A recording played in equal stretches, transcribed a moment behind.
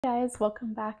Hey guys,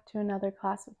 welcome back to another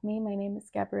class with me. My name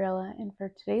is Gabriella, and for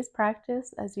today's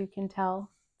practice, as you can tell,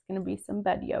 it's going to be some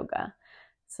bed yoga.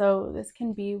 So this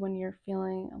can be when you're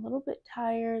feeling a little bit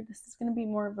tired. This is going to be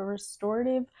more of a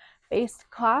restorative based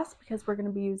class because we're going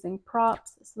to be using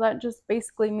props. So that just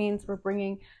basically means we're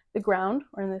bringing the ground,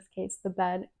 or in this case, the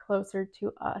bed, closer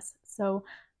to us. So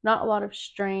not a lot of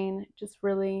strain, just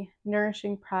really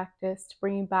nourishing practice to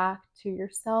bring you back to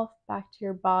yourself, back to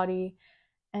your body.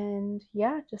 And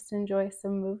yeah, just enjoy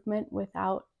some movement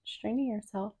without straining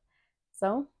yourself.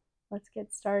 So let's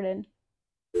get started.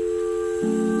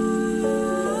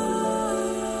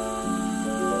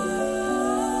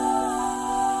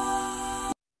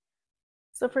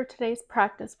 So for today's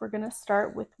practice, we're going to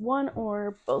start with one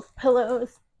or both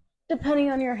pillows,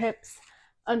 depending on your hips,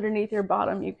 underneath your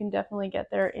bottom. You can definitely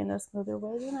get there in a smoother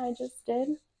way than I just did,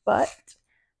 but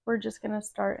we're just going to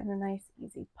start in a nice,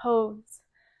 easy pose,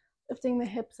 lifting the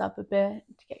hips up a bit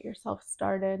to get yourself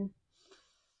started.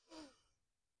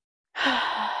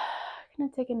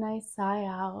 Gonna take a nice sigh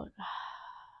out.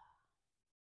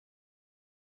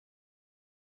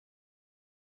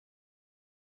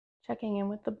 Checking in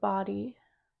with the body,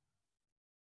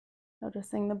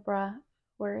 noticing the breath,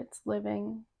 where it's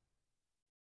living.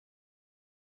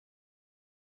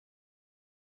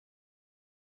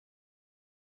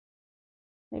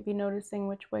 Maybe noticing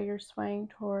which way you're swaying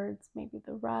towards, maybe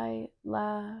the right,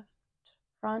 left,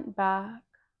 front, back.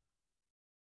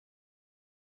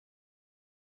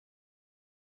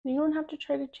 You don't have to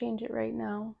try to change it right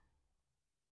now.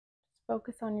 Just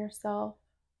focus on yourself,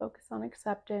 focus on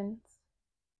acceptance.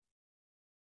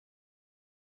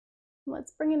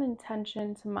 Let's bring an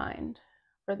intention to mind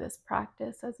for this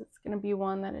practice, as it's going to be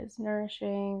one that is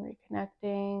nourishing,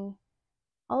 reconnecting,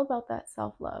 all about that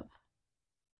self-love.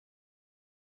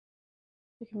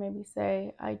 You can maybe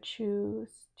say, I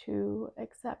choose to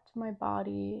accept my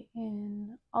body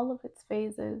in all of its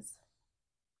phases.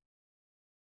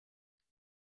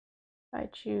 I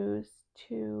choose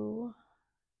to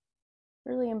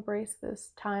really embrace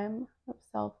this time of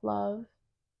self-love,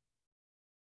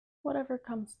 whatever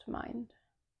comes to mind.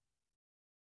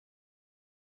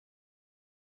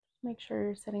 Just make sure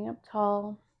you're sitting up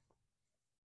tall,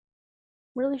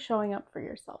 really showing up for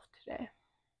yourself today.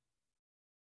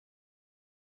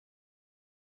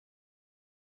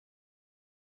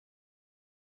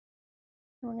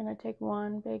 We're going to take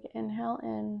one big inhale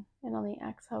in, and on the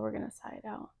exhale, we're going to sigh it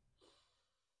out.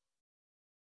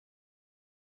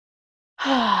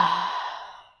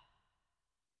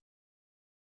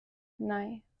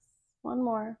 Nice. One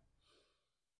more.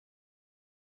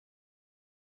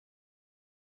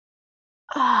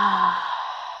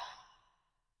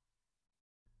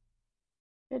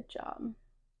 Good job.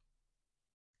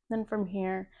 Then from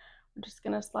here, we're just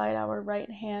going to slide our right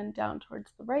hand down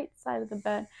towards the right side of the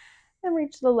bed and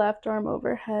reach the left arm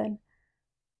overhead.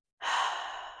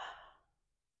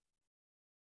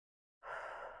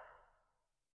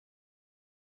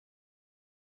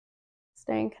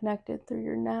 Staying connected through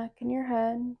your neck and your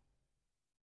head.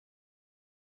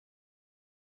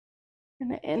 We're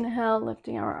going to inhale,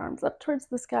 lifting our arms up towards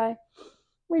the sky,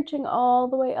 reaching all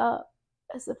the way up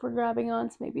as if we're grabbing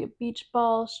onto maybe a beach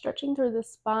ball, stretching through the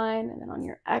spine, and then on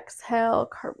your exhale,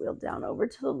 cartwheel down over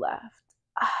to the left.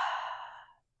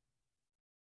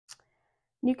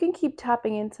 You can keep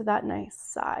tapping into that nice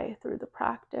sigh through the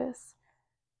practice.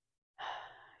 I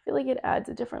feel like it adds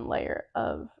a different layer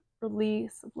of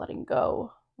release, of letting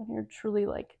go, when you're truly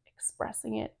like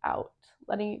expressing it out,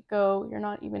 letting it go. You're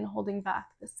not even holding back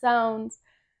the sounds,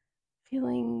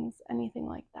 feelings, anything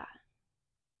like that.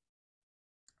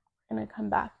 We're going to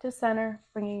come back to center,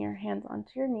 bringing your hands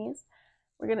onto your knees.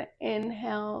 We're going to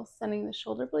inhale, sending the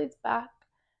shoulder blades back,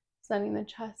 sending the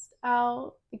chest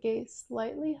out, the gaze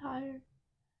slightly higher.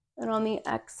 And on the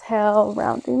exhale,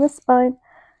 rounding the spine,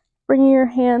 bringing your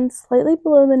hands slightly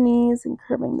below the knees and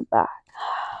curving the back.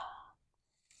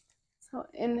 So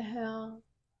inhale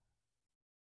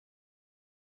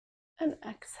and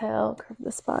exhale, curve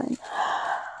the spine.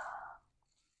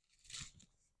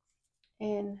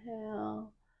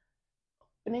 Inhale,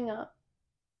 opening up,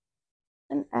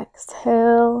 and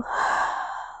exhale,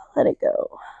 let it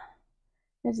go.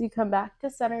 As you come back to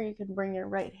center, you can bring your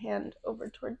right hand over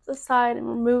towards the side and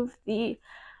remove the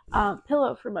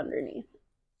pillow from underneath.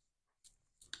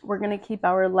 We're going to keep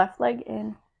our left leg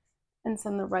in and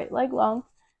send the right leg long.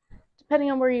 Depending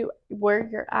on where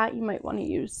you're at, you might want to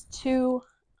use two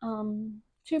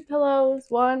pillows,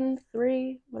 1,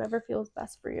 3, whatever feels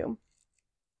best for you.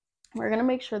 We're going to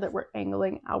make sure that we're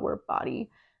angling our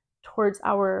body towards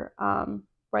our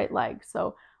right leg.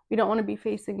 So we don't want to be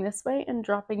facing this way and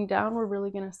dropping down. We're really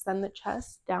going to send the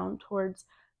chest down towards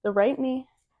the right knee.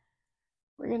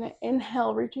 We're going to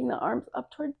inhale, reaching the arms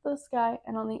up towards the sky,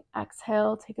 and on the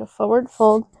exhale, take a forward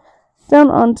fold down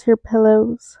onto your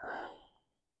pillows.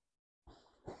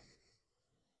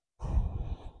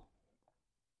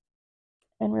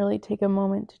 And really take a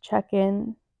moment to check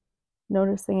in,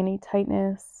 noticing any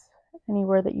tightness,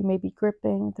 anywhere that you may be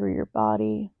gripping through your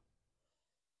body.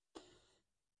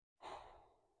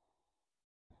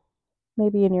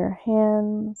 Maybe in your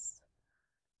hands,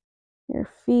 your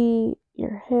feet,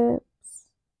 your hips.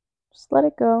 Just let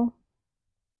it go.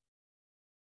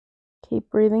 Keep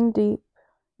breathing deep.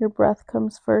 Your breath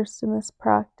comes first in this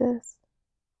practice.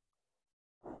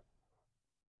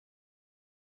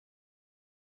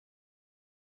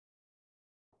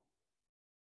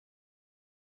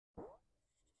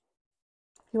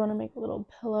 If you want to make a little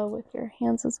pillow with your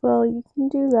hands as well, you can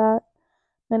do that.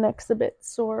 My neck's a bit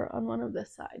sore on one of the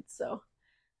sides, so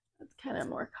it's kind of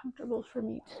more comfortable for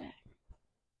me today.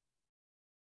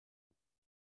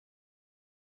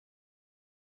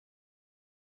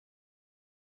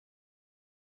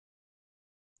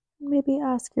 Maybe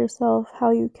ask yourself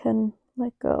how you can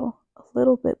let go a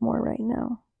little bit more right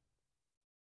now.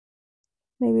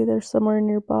 Maybe there's somewhere in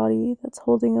your body that's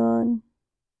holding on.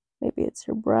 Maybe it's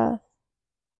your breath.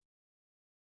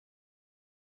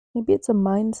 Maybe it's a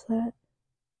mindset.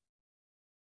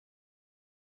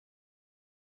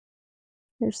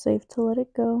 You're safe to let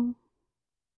it go.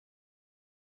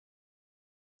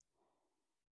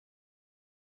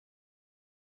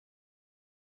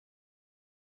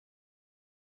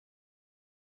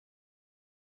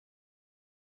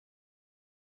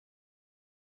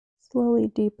 Slowly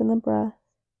deepen the breath.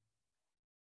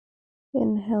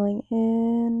 Inhaling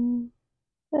in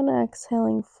and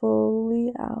exhaling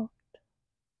fully out.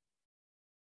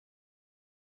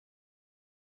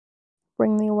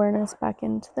 Bring the awareness back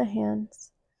into the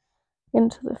hands,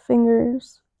 into the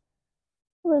fingers,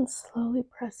 and then slowly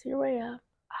press your way up.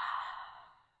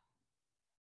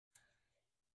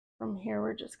 From here,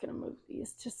 we're just going to move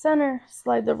these to center,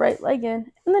 slide the right leg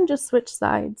in, and then just switch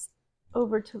sides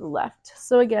over to the left.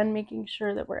 So again, making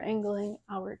sure that we're angling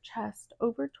our chest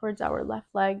over towards our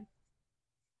left leg,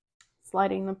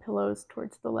 sliding the pillows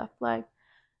towards the left leg.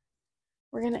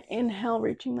 We're going to inhale,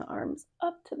 reaching the arms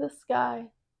up to the sky.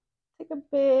 Take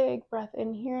a big breath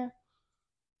in here.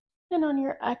 And on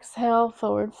your exhale,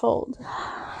 forward fold.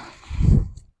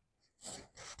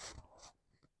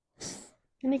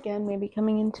 And again, maybe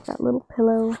coming into that little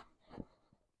pillow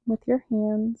with your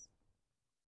hands.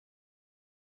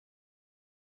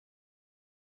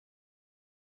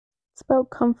 It's about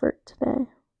comfort today.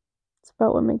 It's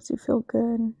about what makes you feel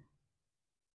good.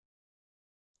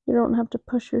 You don't have to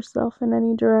push yourself in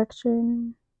any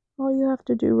direction. All you have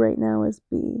to do right now is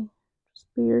be. Just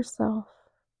be yourself.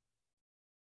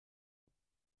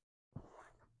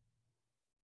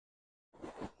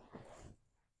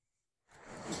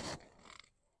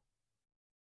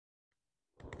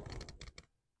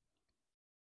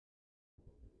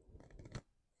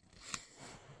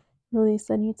 Release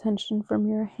any tension from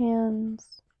your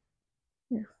hands,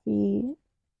 your feet,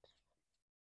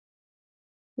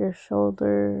 your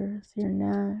shoulders, your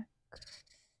neck.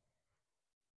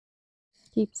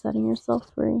 Keep setting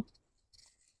yourself free.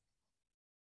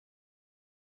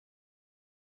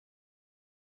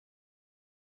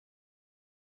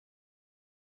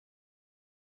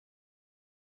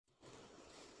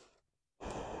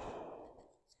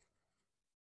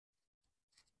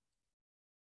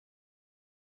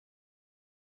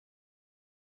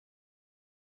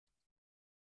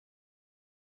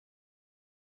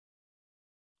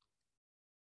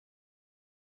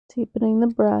 Deepening the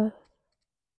breath.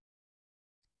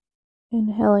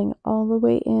 Inhaling all the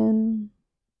way in,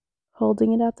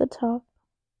 holding it at the top.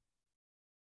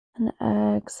 And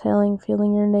exhaling,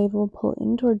 feeling your navel pull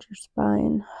in towards your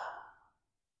spine.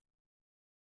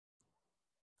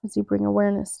 As you bring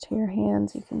awareness to your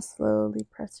hands, you can slowly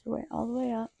press your way all the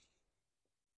way up.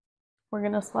 We're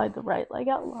going to slide the right leg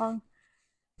out long.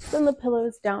 Send the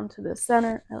pillows down to the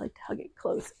center. I like to hug it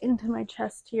close into my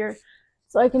chest here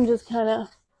so I can just kind of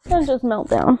just melt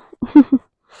down.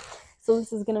 So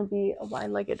this is going to be a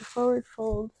wide-legged forward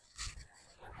fold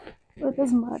with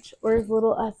as much or as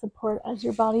little as support as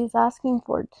your body is asking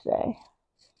for today.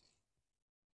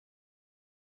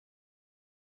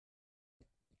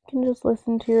 You can just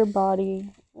listen to your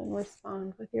body and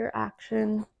respond with your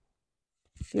action.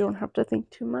 You don't have to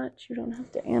think too much. You don't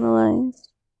have to analyze.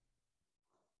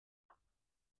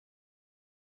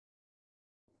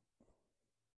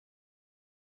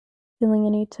 Feeling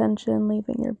any tension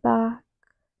leaving your back,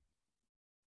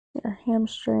 your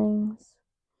hamstrings.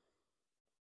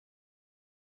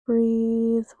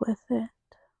 Breathe with it.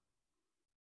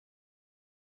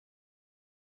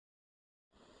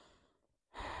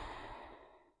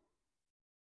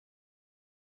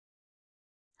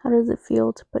 does it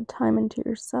feel to put time into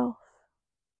yourself?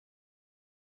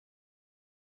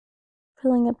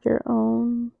 Filling up your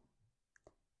own,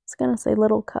 it's gonna say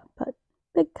little cup, but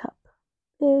big cup,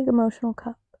 big emotional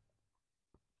cup.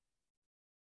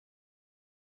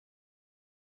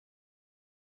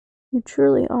 You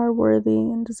truly are worthy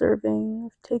and deserving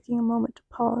of taking a moment to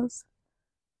pause,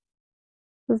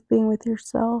 of being with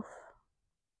yourself.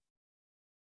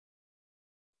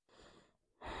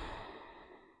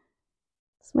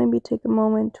 So maybe take a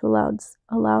moment to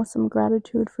allow some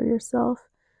gratitude for yourself,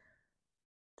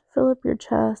 to fill up your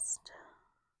chest,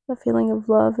 a feeling of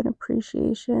love and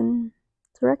appreciation.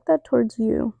 Direct that towards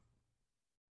you.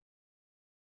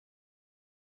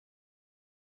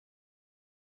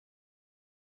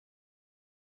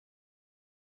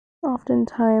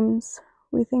 Oftentimes,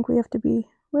 we think we have to be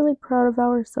really proud of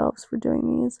ourselves for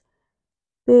doing these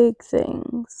big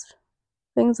things,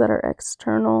 things that are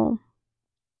external.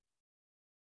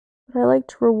 But I like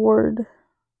to reward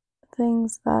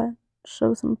things that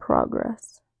show some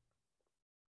progress,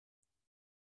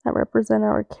 that represent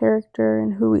our character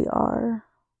and who we are.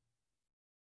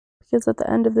 Because at the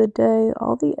end of the day,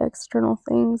 all the external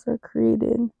things are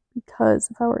created because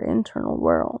of our internal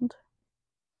world.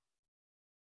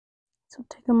 So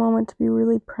take a moment to be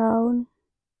really proud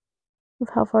of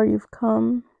how far you've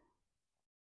come,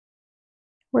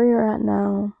 where you're at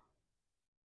now,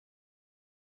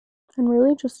 and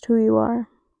really just who you are.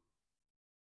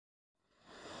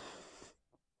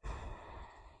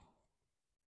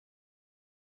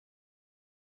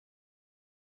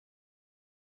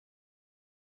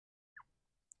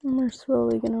 And we're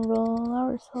slowly going to roll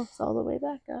ourselves all the way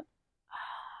back up.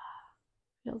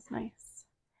 Feels nice.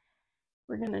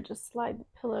 We're going to just slide the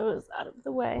pillows out of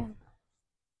the way.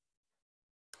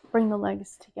 Bring the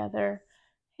legs together,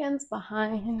 hands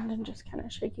behind, and just kind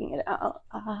of shaking it out.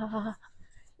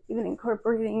 Even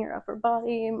incorporating your upper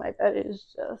body. My bed is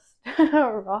just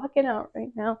rocking out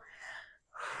right now.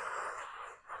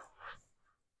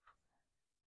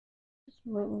 Just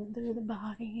moving through the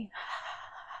body.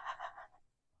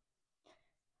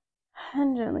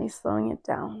 And gently slowing it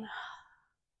down.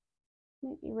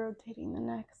 Maybe rotating the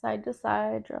neck side to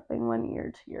side, dropping one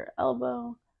ear to your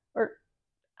elbow, or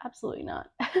absolutely not,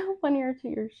 one ear to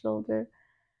your shoulder.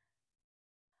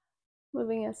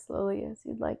 Moving as slowly as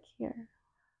you'd like here.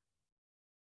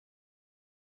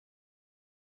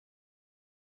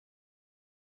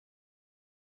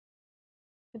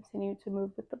 Continue to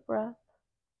move with the breath.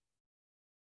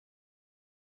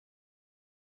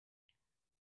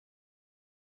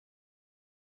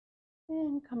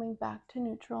 And coming back to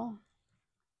neutral.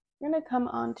 We're going to come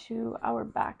onto our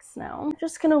backs now. I'm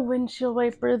just going to windshield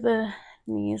wiper the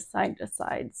knees side to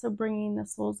side. So bringing the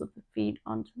soles of the feet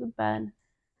onto the bed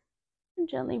and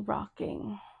gently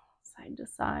rocking side to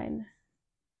side.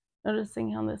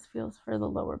 Noticing how this feels for the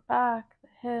lower back,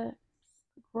 the hips,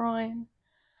 the groin.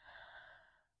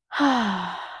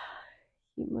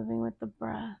 Keep moving with the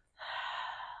breath.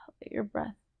 Let your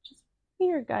breath just be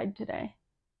your guide today.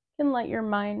 You can let your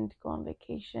mind go on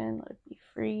vacation, let it be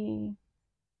free.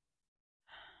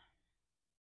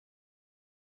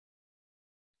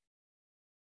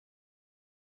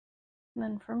 And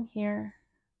then from here,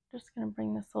 just going to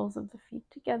bring the soles of the feet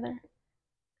together,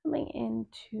 coming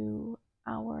into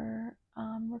our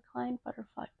reclined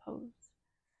butterfly pose.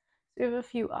 So we have a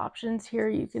few options here.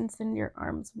 You can send your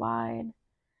arms wide.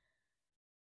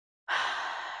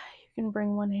 You can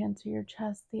bring one hand to your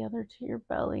chest, the other to your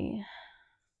belly.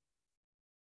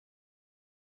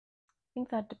 I think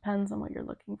that depends on what you're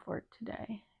looking for today.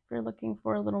 If you're looking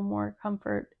for a little more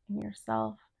comfort in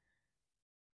yourself,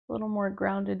 a little more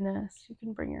groundedness, you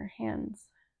can bring your hands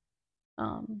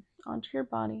onto your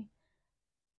body.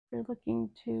 If you're looking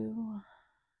to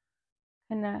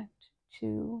connect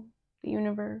to the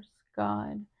universe,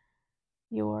 God,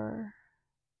 your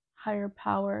higher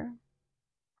power,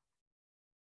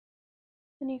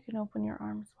 then you can open your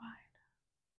arms wide.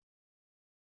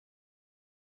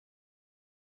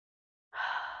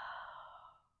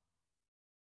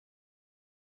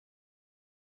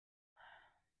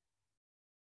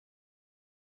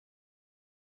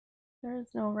 There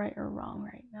is no right or wrong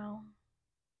right now.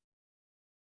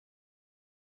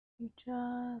 You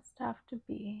just have to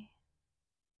be.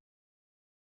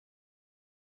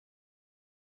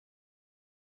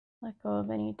 Let go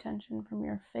of any tension from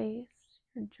your face,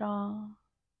 your jaw,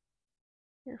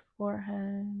 your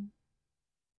forehead.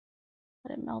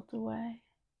 Let it melt away.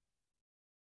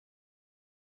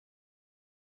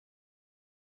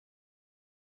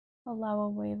 Allow a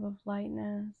wave of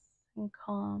lightness and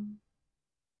calm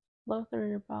flow through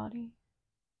your body,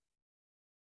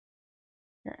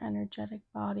 your energetic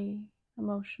body,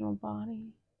 emotional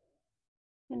body,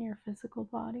 and your physical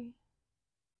body.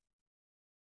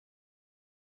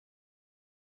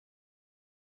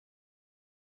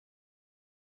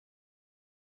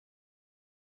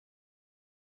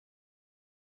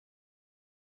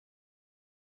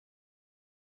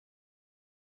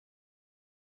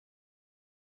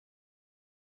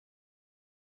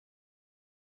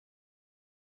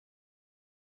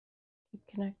 Keep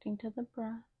connecting to the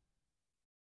breath,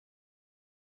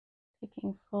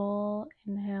 taking full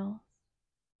inhales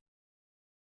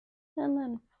and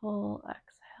then full exhales.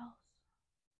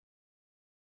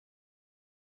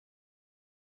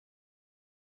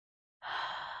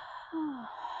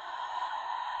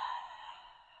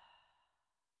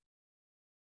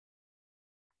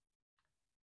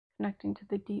 Connecting to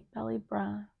the deep belly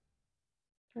breath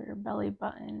through your belly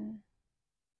button,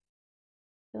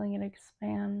 feeling it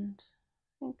expand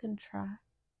and contract.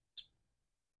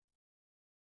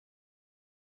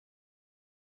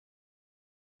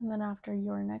 And then after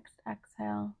your next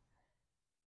exhale,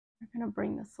 you're going to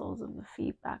bring the soles of the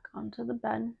feet back onto the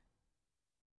bed.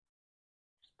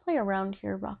 Just play around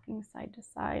here, rocking side to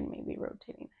side, maybe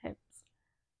rotating the hips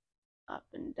up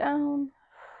and down.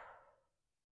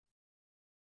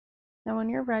 Now when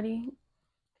you're ready, you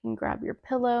can grab your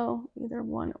pillow, either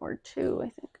one or two. I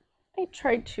think I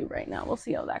tried two right now. We'll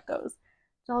see how that goes.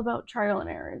 It's all about trial and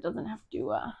error. It doesn't have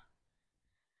to,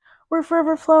 we're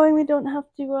forever flowing. We don't have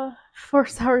to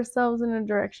force ourselves in a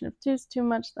direction. If two's too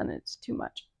much, then it's too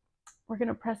much. We're going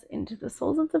to press into the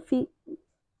soles of the feet,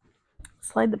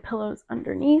 slide the pillows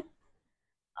underneath,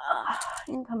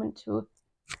 and come into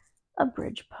a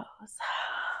bridge pose.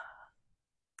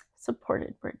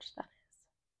 Supported bridge, that is.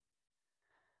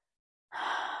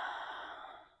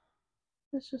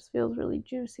 This just feels really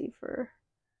juicy for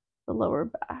the lower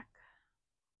back.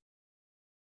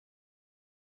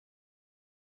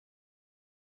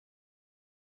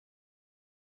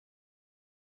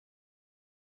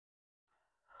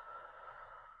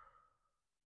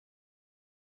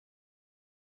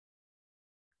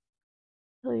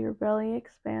 Feel your belly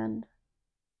expand.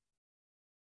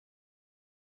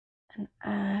 And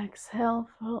exhale,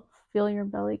 feel your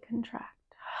belly contract.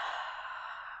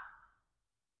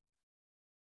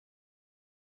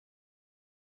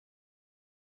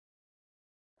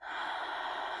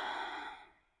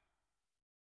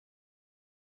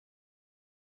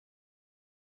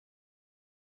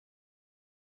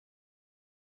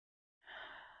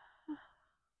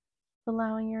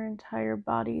 Allowing your entire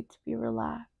body to be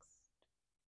relaxed.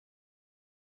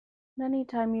 And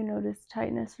anytime you notice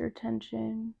tightness or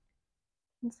tension,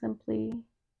 you can simply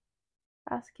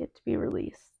ask it to be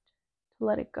released, to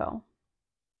let it go.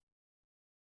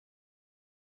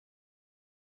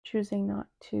 Choosing not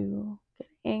to get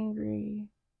angry,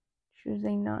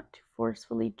 choosing not to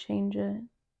forcefully change it,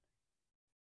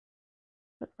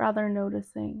 but rather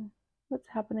noticing what's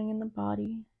happening in the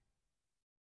body,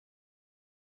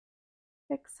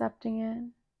 accepting it,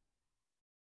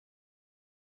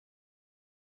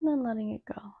 and then letting it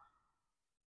go.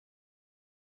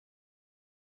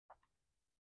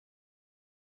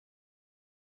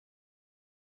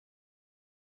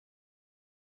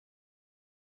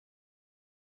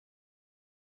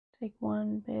 Take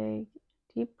one big,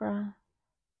 deep breath.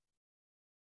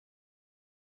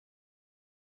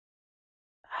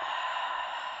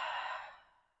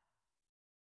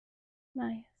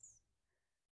 Nice.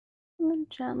 And then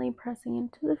gently pressing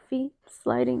into the feet,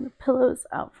 sliding the pillows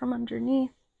out from underneath,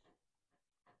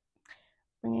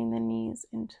 bringing the knees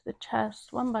into the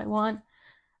chest one by one,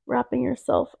 wrapping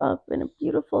yourself up in a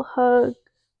beautiful hug.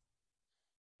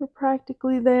 We're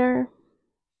practically there.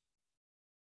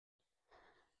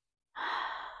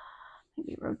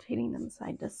 Maybe rotating them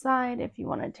side to side. If you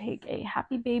want to take a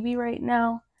happy baby right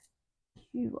now,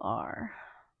 you are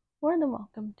more than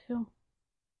welcome to.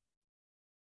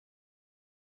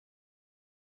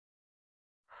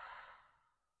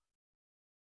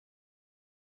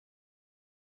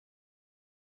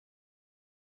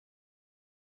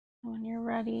 When you're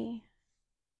ready,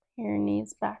 bring your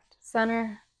knees back to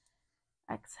center.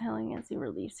 Exhaling as you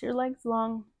release your legs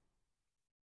long.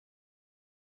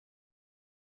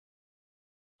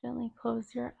 Gently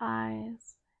close your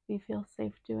eyes if you feel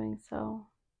safe doing so.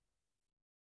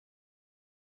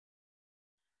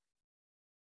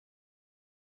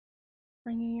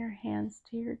 Bringing your hands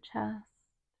to your chest,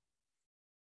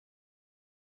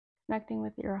 connecting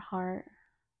with your heart,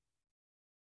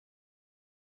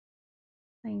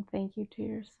 saying thank you to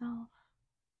yourself.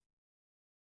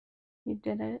 You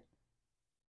did it.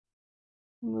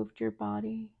 You moved your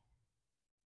body.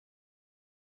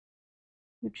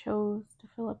 You chose to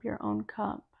fill up your own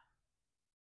cup.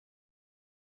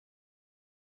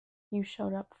 you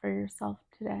showed up for yourself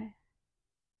today.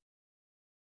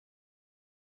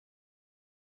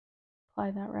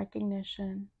 Apply that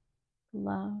recognition,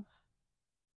 love,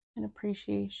 and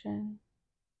appreciation.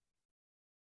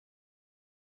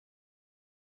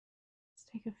 Let's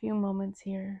take a few moments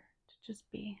here to just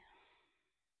be.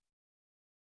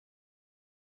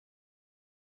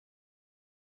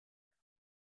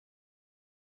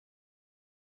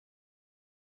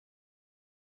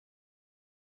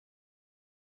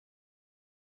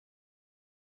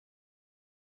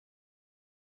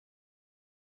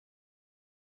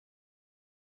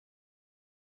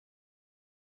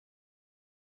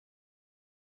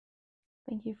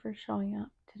 Thank you for showing up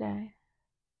today,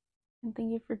 and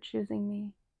thank you for choosing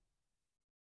me.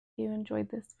 If you enjoyed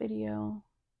this video,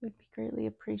 it would be greatly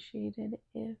appreciated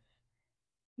if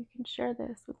you can share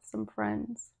this with some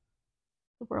friends.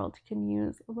 The world can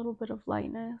use a little bit of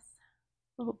lightness,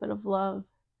 a little bit of love.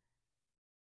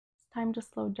 It's time to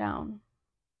slow down.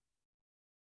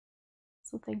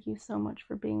 So thank you so much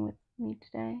for being with me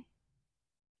today,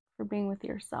 for being with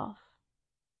yourself.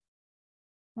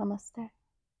 Namaste.